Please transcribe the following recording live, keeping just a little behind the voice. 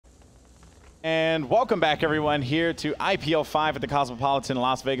And welcome back, everyone, here to IPL 5 at the Cosmopolitan in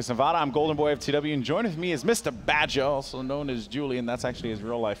Las Vegas, Nevada. I'm Golden Boy of TW, and joining with me is Mr. Badger, also known as Julian. That's actually his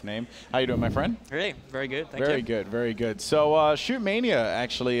real-life name. How you doing, my friend? Hey, very good. Thank you. Very good, very good. So, Shootmania,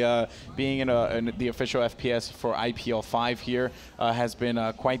 actually, being in the official FPS for IPL 5 here, has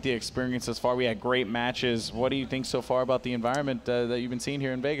been quite the experience thus far. We had great matches. What do you think so far about the environment that you've been seeing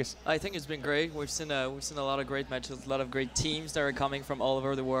here in Vegas? I think it's been great. We've seen a lot of great matches, a lot of great teams that are coming from all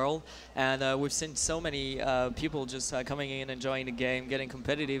over the world, and we've seen so many people just coming in, enjoying the game, getting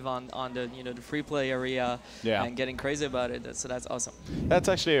competitive on the the free play area, and getting crazy about it. So that's awesome. That's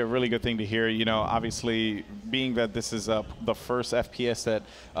actually a really good thing to hear. Obviously, being that this is the first FPS that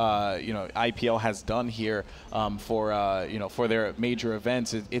IPL has done here for their major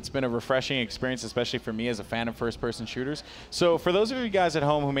events, it's been a refreshing experience, especially for me as a fan of first-person shooters. So for those of you guys at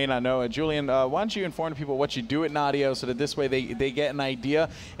home who may not know, Julian, why don't you inform people what you do at Nadio, so that this way they get an idea,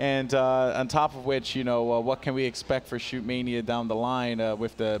 and on top of which, what can we expect for Shootmania down the line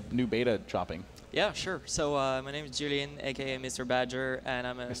with the new beta dropping? Yeah, sure. So my name is Julian, aka Mr. Badger, and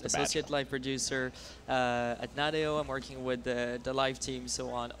I'm an associate live producer at Nadio. I'm working with the live team, so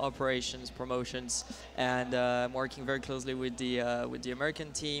on operations, promotions, and I'm working very closely with the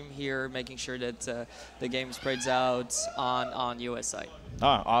American team here, making sure that the game spreads out on US side.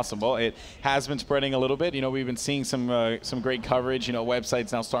 Ah, awesome. Well, it has been spreading a little bit. We've been seeing some great coverage.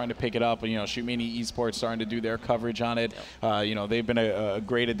 Websites now starting to pick it up. Shootmania Esports starting to do their coverage on it. They've been a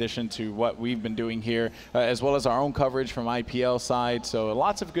great addition to what we've been doing here, as well as our own coverage from IPL side. So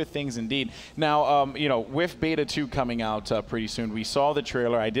lots of good things indeed. Now, with Beta 2 coming out pretty soon, we saw the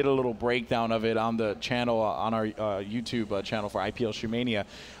trailer. I did a little breakdown of it on the channel, on our YouTube channel for IPL Shootmania.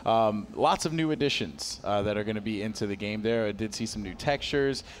 Lots of new additions that are going to be into the game there. I did see some new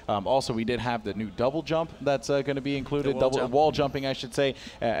textures. Also, we did have the new double jump that's going to be included, wall jumping, I should say,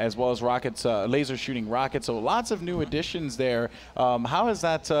 as well as rockets, laser shooting rockets. So lots of new additions there. How has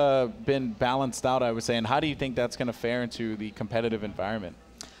that been balanced out, I would say, and how do you think that's going to fare into the competitive environment?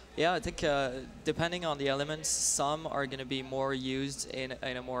 Yeah, I think depending on the elements, some are going to be more used in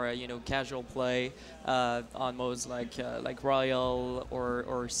a more casual play on modes like Royal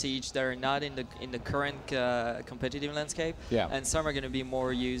or Siege that are not in the current competitive landscape. Yeah. And some are going to be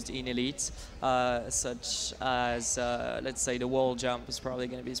more used in Elite, such as let's say the wall jump is probably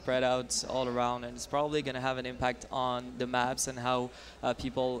going to be spread out all around, and it's probably going to have an impact on the maps and how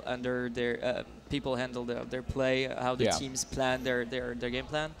people people handle their play, how the teams plan their game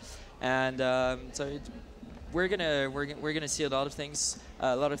plan, and so we're gonna see a lot of things.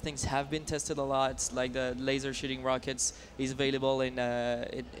 A lot of things have been tested a lot, like the laser shooting rockets is available in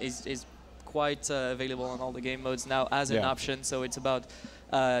is quite available on all the game modes now as an option. So it's about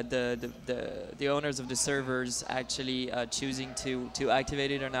the owners of the servers actually choosing to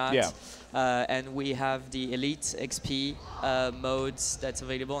activate it or not. Yeah. And we have the Elite XP modes that's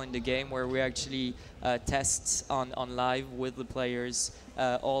available in the game, where we actually test on live with the players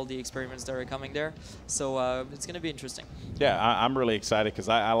all the experiments that are coming there. So it's going to be interesting. Yeah, I'm really excited because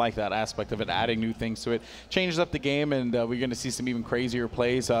I like that aspect of it, adding new things to it. Changes up the game, and we're going to see some even crazier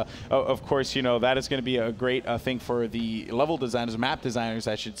plays. Of course, that is going to be a great thing for the level designers, map designers,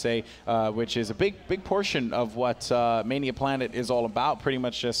 I should say, which is a big portion of what Mania Planet is all about. Pretty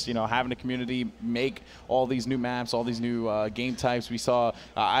much just having a community make all these new maps, all these new game types. We saw.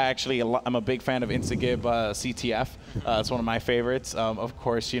 I'm a big fan of Instagib CTF. It's one of my favorites. Of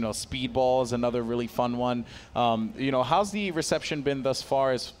course, Speedball is another really fun one. How's the reception been thus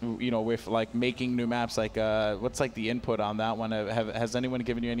far, as with like making new maps? Like, what's like the input on that one? Has anyone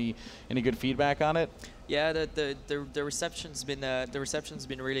given you any good feedback on it? Yeah, the reception's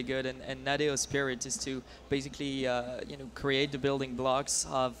been really good, and Nadio's spirit is to basically create the building blocks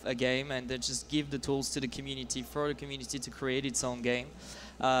of a game and then just give the tools to the community for the community to create its own game,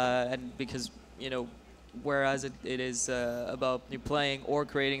 and because whereas it is about playing or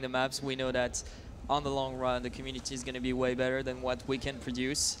creating the maps, we know that on the long run the community is going to be way better than what we can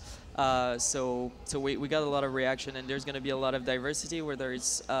produce. So we got a lot of reaction, and there's going to be a lot of diversity, whether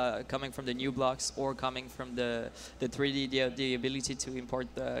it's coming from the new blocks or coming from the 3D, the ability to import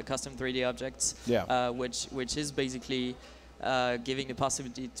the custom 3D objects, which is basically giving the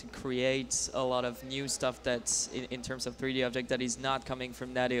possibility to create a lot of new stuff that's in terms of 3D object that is not coming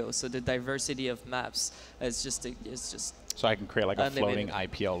from Nadio. So the diversity of maps is just So I can create like a floating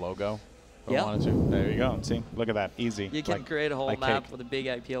IPL logo. if I wanted to. There you go. See, look at that, easy. You can create a whole map with the big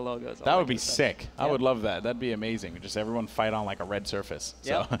IPL logos. That would be sick. I would love that. That'd be amazing. Just everyone fight on like a red surface.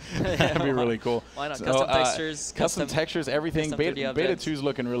 So that'd be really cool. Why not? So, custom textures. Custom textures, everything. Beta 2 is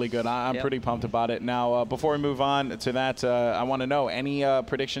looking really good. I'm pretty pumped about it. Now, before we move on to that, I want to know any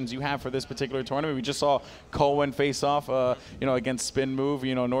predictions you have for this particular tournament. We just saw Cohen face off, against Spin Move.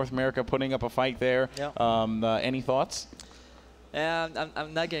 North America putting up a fight there. Any thoughts?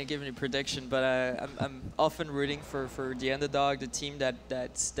 I'm not going to give any prediction, but I'm often rooting for the underdog, the team that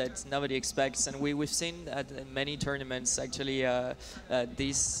nobody expects. And we've seen at many tournaments actually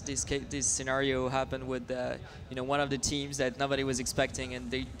this scenario happen with one of the teams that nobody was expecting, and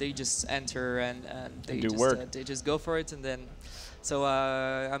they just enter and they just go for it, and then. So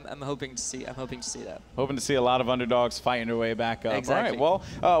I'm hoping to see that. Hoping to see a lot of underdogs fighting their way back up. Exactly. All right.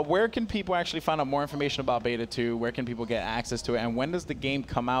 Well, where can people actually find out more information about Beta 2? Where can people get access to it? And when does the game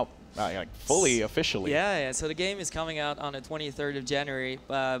come out fully, officially? Yeah. So the game is coming out on the 23rd of January.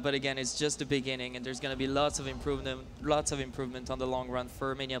 But again, it's just the beginning, and there's going to be lots of improvement on the long run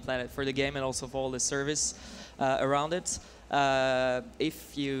for Mania Planet, for the game, and also for all the service around it.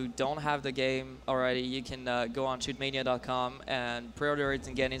 If you don't have the game already, you can go on shootmania.com and pre-order it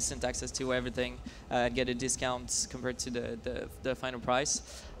and get instant access to everything, get a discount compared to the final price.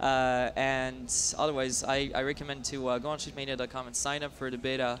 And otherwise, I recommend to go on shootmania.com and sign up for the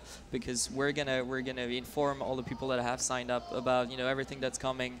beta, because we're gonna inform all the people that have signed up about everything that's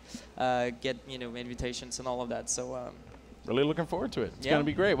coming, get invitations and all of that. So. Really looking forward to it. It's going to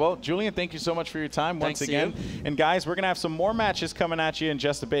be great. Well, Julian, thank you so much for your time once again. And guys, we're going to have some more matches coming at you in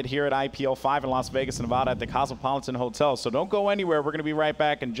just a bit here at IPL 5 in Las Vegas, Nevada at the Cosmopolitan Hotel. So don't go anywhere. We're going to be right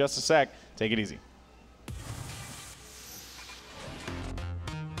back in just a sec. Take it easy.